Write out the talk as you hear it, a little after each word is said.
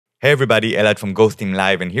Hey everybody, Elad from Ghosteam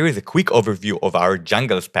Live, and here is a quick overview of our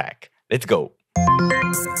Jungles pack. Let's go!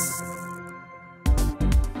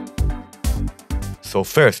 So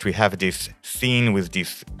first we have this scene with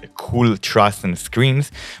these cool truss and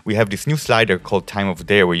screens. We have this new slider called Time of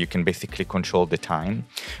Day where you can basically control the time.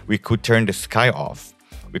 We could turn the sky off.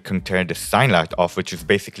 We can turn the sign light off, which is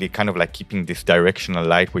basically kind of like keeping this directional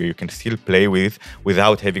light where you can still play with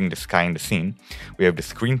without having the sky in the scene. We have the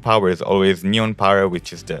screen power as always, neon power,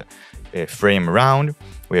 which is the frame around.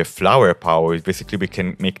 We have flower power, which basically we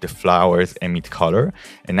can make the flowers emit color.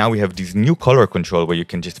 And now we have this new color control where you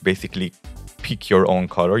can just basically pick your own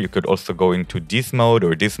color. You could also go into this mode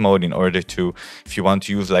or this mode in order to, if you want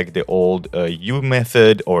to use like the old U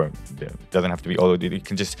method, or it doesn't have to be old, you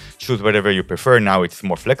can just choose whatever you prefer. Now it's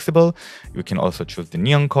more flexible. You can also choose the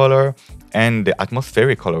neon color and the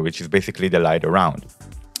atmospheric color, which is basically the light around.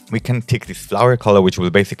 We can take this flower color, which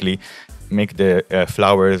will basically make the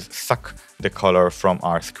flowers suck the color from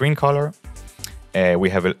our screen color. We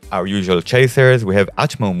have our usual chasers. We have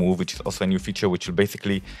Atmo Move, which is also a new feature, which will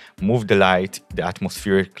basically move the light, the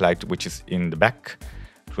atmospheric light, which is in the back.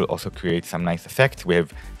 It will also create some nice effects. We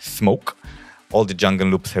have Smoke. All the jungle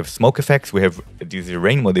loops have smoke effects. We have this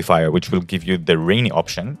rain modifier, which will give you the rainy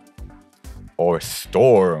option. Or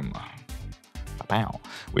Storm.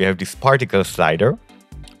 We have this particle slider,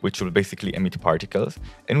 which will basically emit particles.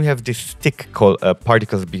 And we have this stick called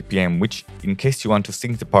Particles BPM, which in case you want to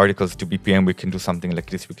sync the particles to BPM, we can do something like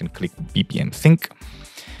this. We can click BPM sync.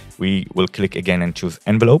 We will click again and choose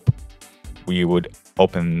envelope. We would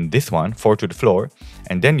open this one, 4 to the floor.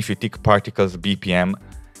 And then if you tick Particles BPM,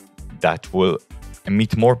 that will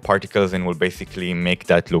emit more particles and will basically make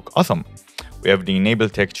that look awesome. We have the enable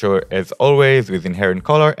texture as always with inherent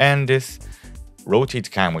color and this rotate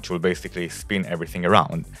cam, which will basically spin everything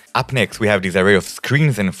around. Up next, we have this array of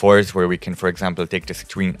screens and forests where we can, for example, take the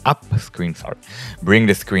bring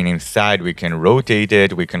the screen inside, we can rotate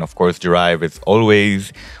it, we can of course drive as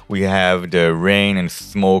always. We have the rain and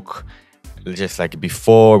smoke, just like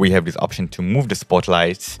before. We have this option to move the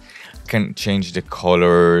spotlights, can change the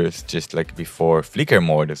colors just like before. Flicker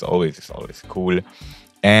mode is always cool.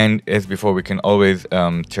 And as before, we can always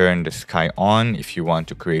turn the sky on if you want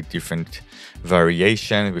to create different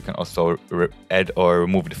variations. We can also add or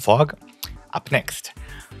remove the fog. Up next,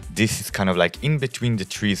 this is kind of like in between the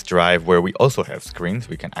trees drive where we also have screens.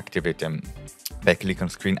 We can activate them by click on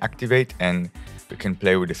screen activate, and we can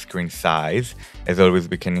play with the screen size. As always,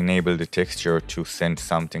 we can enable the texture to send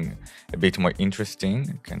something a bit more interesting.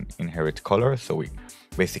 We can inherit color, so we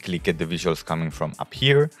basically get the visuals coming from up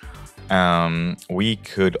here. We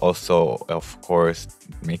could also, of course,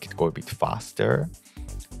 make it go a bit faster.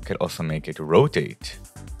 We could also make it rotate.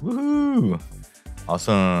 Woohoo!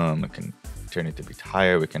 Awesome! We can turn it a bit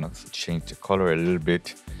higher. We can also change the color a little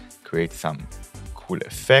bit, create some cool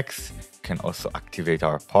effects. We can also activate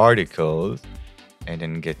our particles and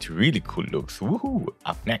then get really cool looks. Woohoo!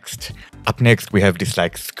 Up next, we have this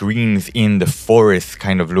like screens in the forest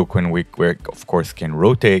kind of look when we of course can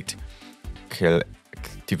rotate.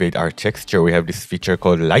 Activate our texture. We have this feature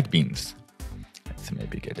called light beams. Let's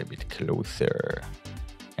maybe get a bit closer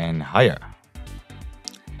and higher.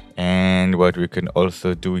 And what we can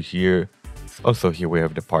also do here is also here we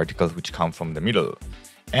have the particles which come from the middle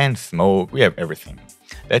and smoke. We have everything.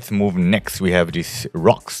 Let's move next. We have these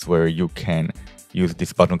rocks where you can use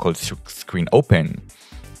this button called screen open,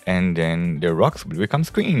 and then the rocks will become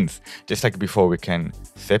screens. Just like before, we can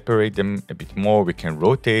separate them a bit more. We can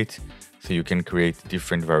rotate. So you can create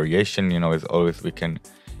different variation, as always, we can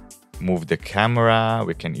move the camera.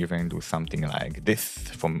 We can even do something like this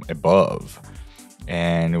from above.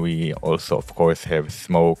 And we also, of course, have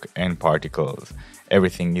smoke and particles.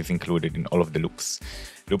 Everything is included in all of the loops.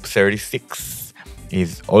 Loop 36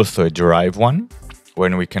 is also a drive one,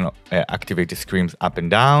 when we can activate the screens up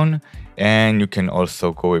and down. And you can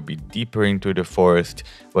also go a bit deeper into the forest.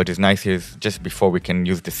 What is nice is just before we can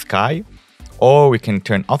use the sky, or we can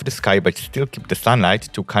turn off the sky but still keep the sunlight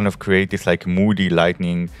to kind of create this like moody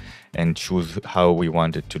lightning and choose how we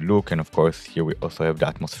want it to look. And of course, here we also have the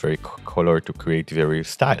atmospheric color to create various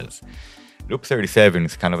styles. Loop 37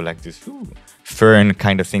 is kind of like this fern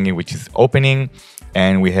kind of thingy, which is opening.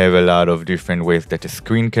 And we have a lot of different ways that the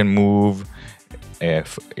screen can move.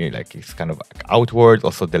 Like it's kind of like outwards.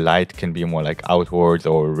 Also, the light can be more like outwards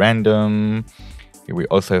or random. We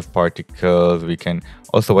also have particles. We can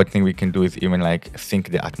also, one thing we can do is even like sync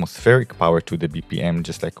the atmospheric power to the BPM,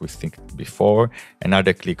 just like we synced before.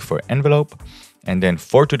 Another click for envelope, and then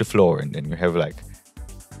 4 to the floor, and then you have like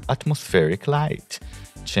atmospheric light.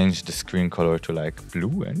 Change the screen color to like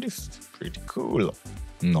blue, and it's pretty cool.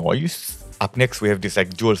 noise. Up next, we have this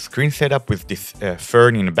like dual screen setup with this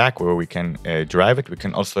fern in the back where we can drive it. We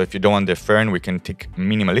can also, if you don't want the fern, we can take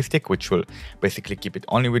minimalistic, which will basically keep it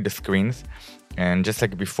only with the screens. And just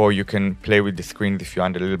like before, you can play with the screens if you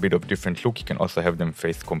want a little bit of different look. You can also have them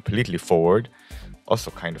face completely forward. Also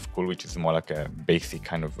kind of cool, which is more like a basic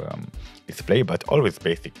kind of display, but always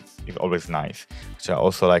basic is always nice. Which I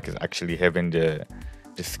also like is actually having the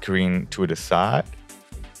screen to the side.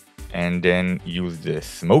 And then use the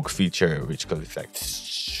smoke feature, which goes it's like,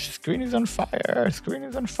 screen is on fire, screen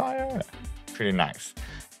is on fire. Pretty nice.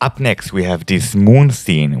 Up next, we have this moon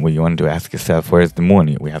scene where you want to ask yourself, where's the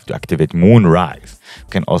moon? We have to activate moonrise.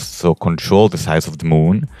 We can also control the size of the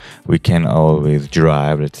moon. We can always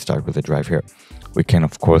drive. Let's start with the drive here. We can,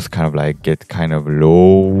 of course, kind of like get kind of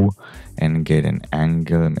low and get an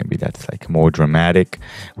angle. Maybe that's like more dramatic.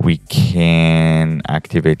 We can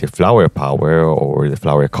activate the flower power or the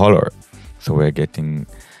flower color. So we're getting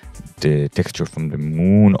the texture from the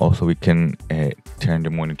moon. Also, we can turn the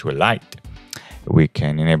moon into a light. We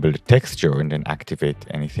can enable the texture and then activate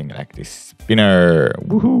anything like this spinner.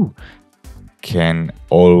 Woohoo! Can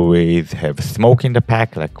always have smoke in the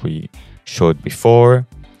pack like we showed before.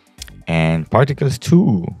 And particles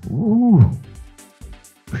too. Ooh,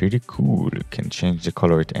 pretty cool. You can change the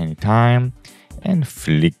color at any time and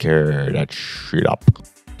flicker that shit up.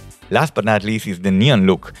 Last but not least is the neon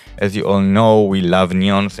look. As you all know, we love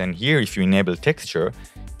neons, and here if you enable texture,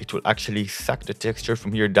 it will actually suck the texture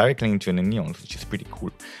from here directly into the neons, which is pretty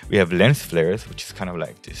cool. We have lens flares, which is kind of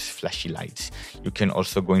like this flashy lights. You can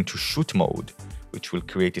also go into shoot mode, which will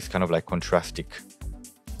create this kind of like contrastic,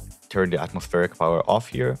 turn the atmospheric power off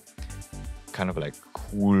here. Kind of like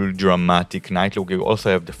cool, dramatic night look. You also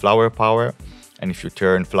have the flower power, and if you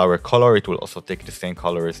turn flower color, it will also take the same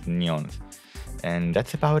color as the neons. And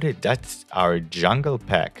that's about it. That's our jungle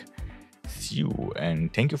pack. See you,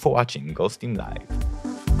 and thank you for watching Ghosteam Live.